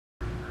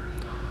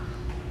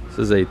This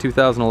is a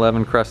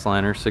 2011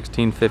 Crestliner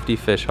 1650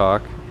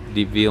 Fishhawk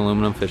deep V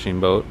aluminum fishing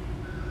boat.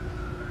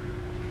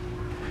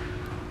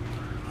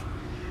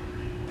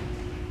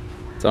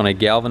 It's on a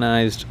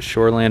galvanized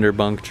Shorelander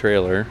bunk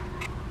trailer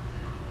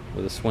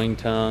with a swing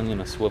tongue and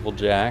a swivel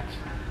jack.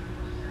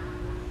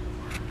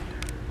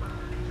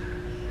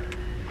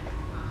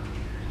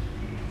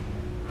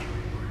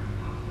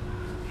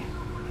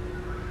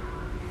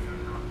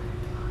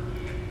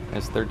 It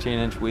has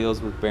 13-inch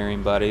wheels with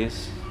bearing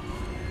buddies,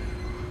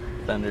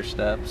 fender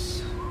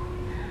steps,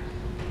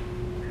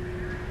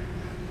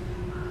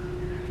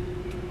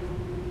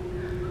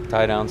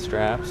 tie-down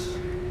straps.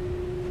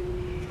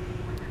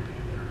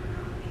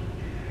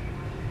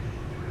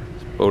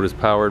 This boat is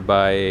powered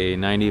by a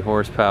 90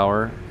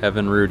 horsepower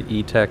Evinrude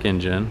E-Tech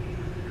engine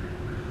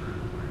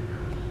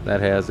that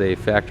has a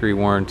factory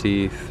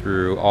warranty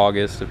through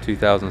August of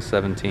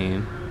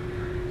 2017.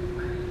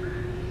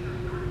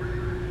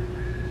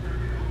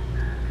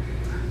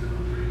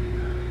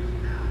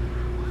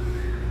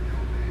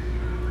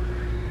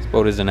 This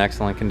boat is in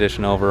excellent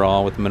condition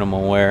overall with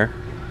minimal wear.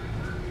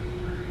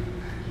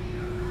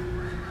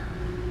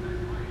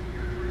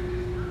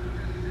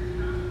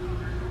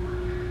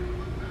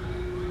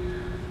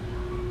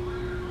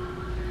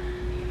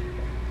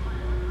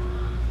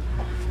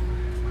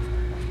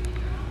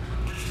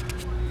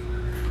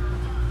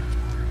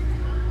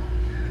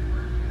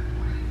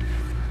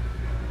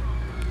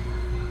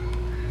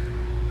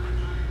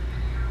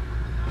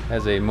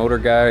 Has a motor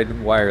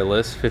guide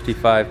wireless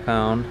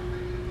 55-pound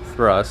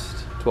thrust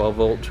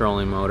 12-volt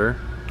trolling motor.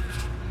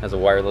 Has a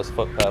wireless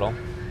foot pedal.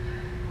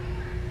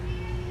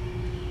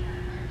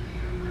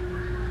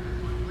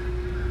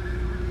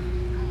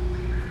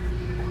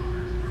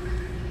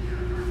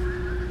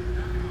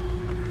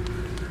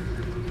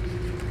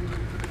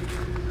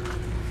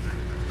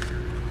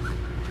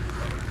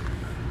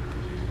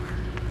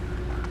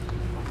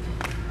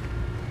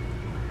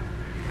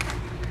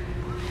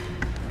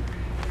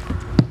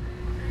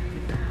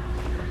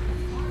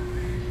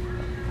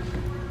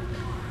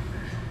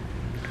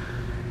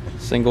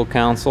 Single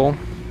console.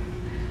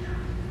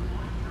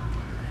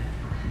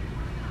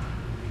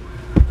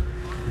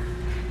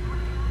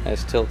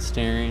 Has tilt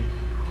steering.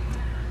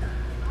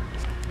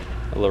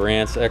 A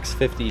Lowrance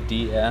X50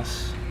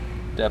 DS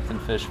depth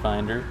and fish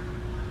finder.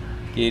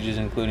 Gauges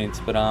including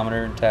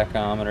speedometer and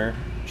tachometer,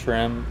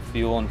 trim,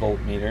 fuel, and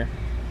voltmeter.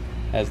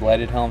 Has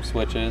lighted helm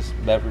switches,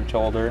 beverage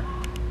holder,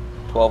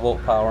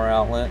 12-volt power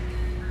outlet,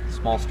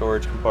 small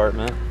storage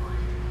compartment.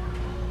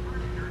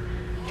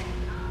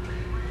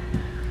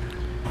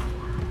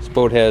 This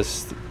boat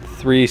has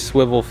 3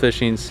 swivel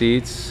fishing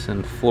seats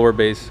and 4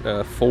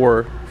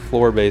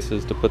 floor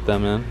bases to put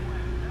them in.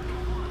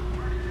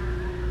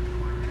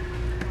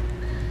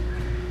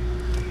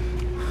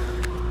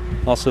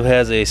 Also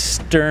has a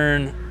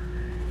stern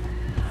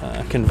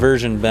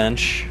conversion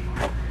bench,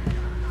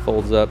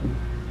 folds up,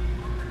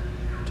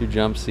 2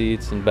 jump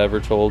seats and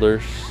beverage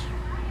holders.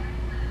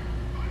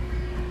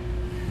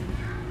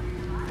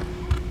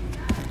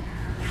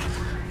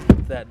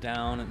 Put that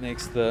down, it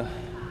makes the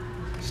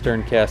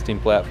stern casting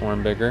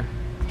platform bigger.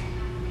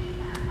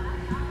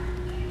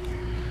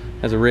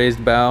 Has a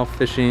raised bow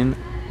fishing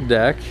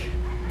deck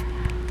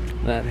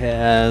that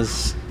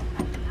has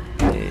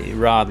a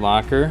rod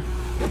locker,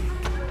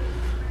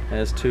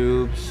 has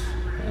tubes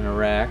and a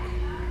rack.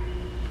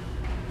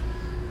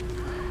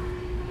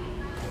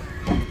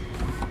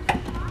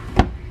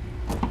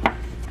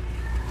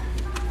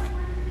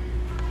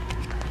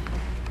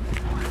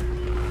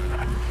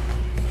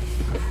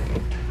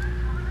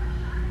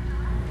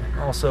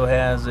 Also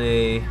has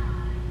a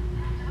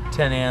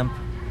 10 amp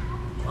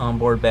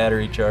onboard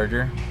battery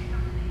charger,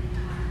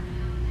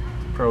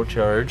 Pro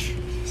Charge.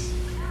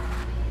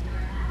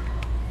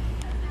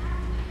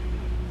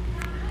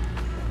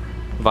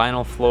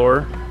 Vinyl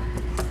floor.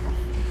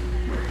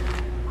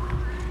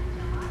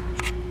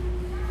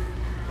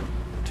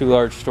 Two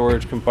large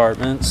storage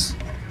compartments.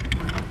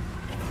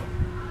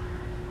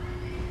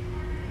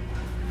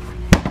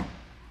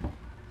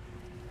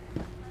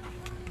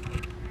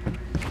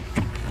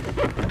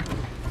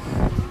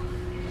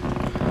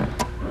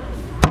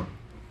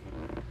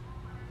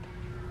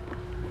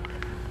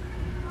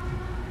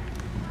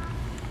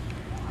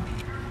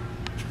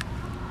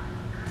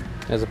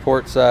 Has a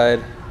port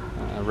side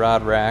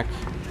rod rack.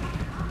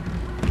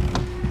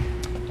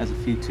 Has a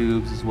few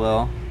tubes as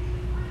well.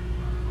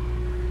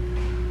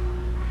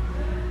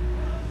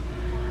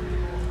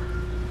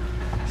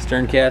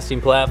 Stern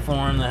casting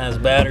platform that has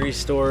battery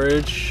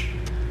storage.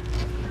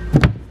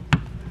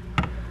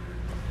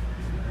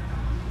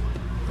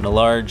 And a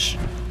large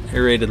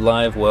aerated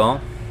live well.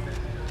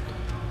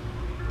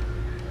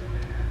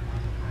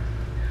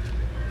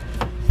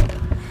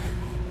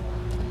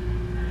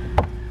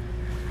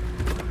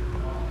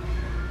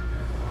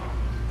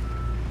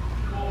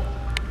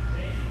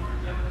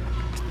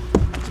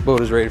 This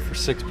boat is rated for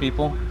 6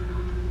 people.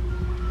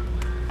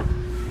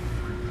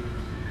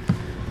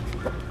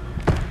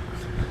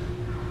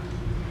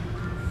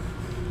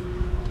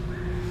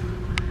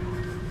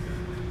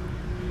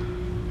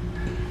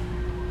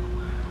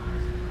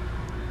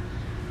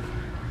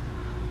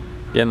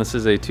 Again, this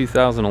is a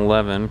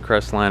 2011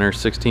 Crestliner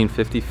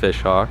 1650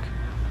 Fishhawk.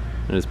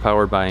 It is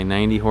powered by a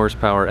 90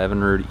 horsepower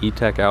Evinrude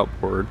E-Tech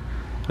outboard.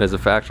 It has a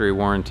factory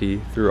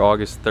warranty through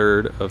August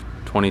 3rd of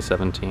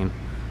 2017.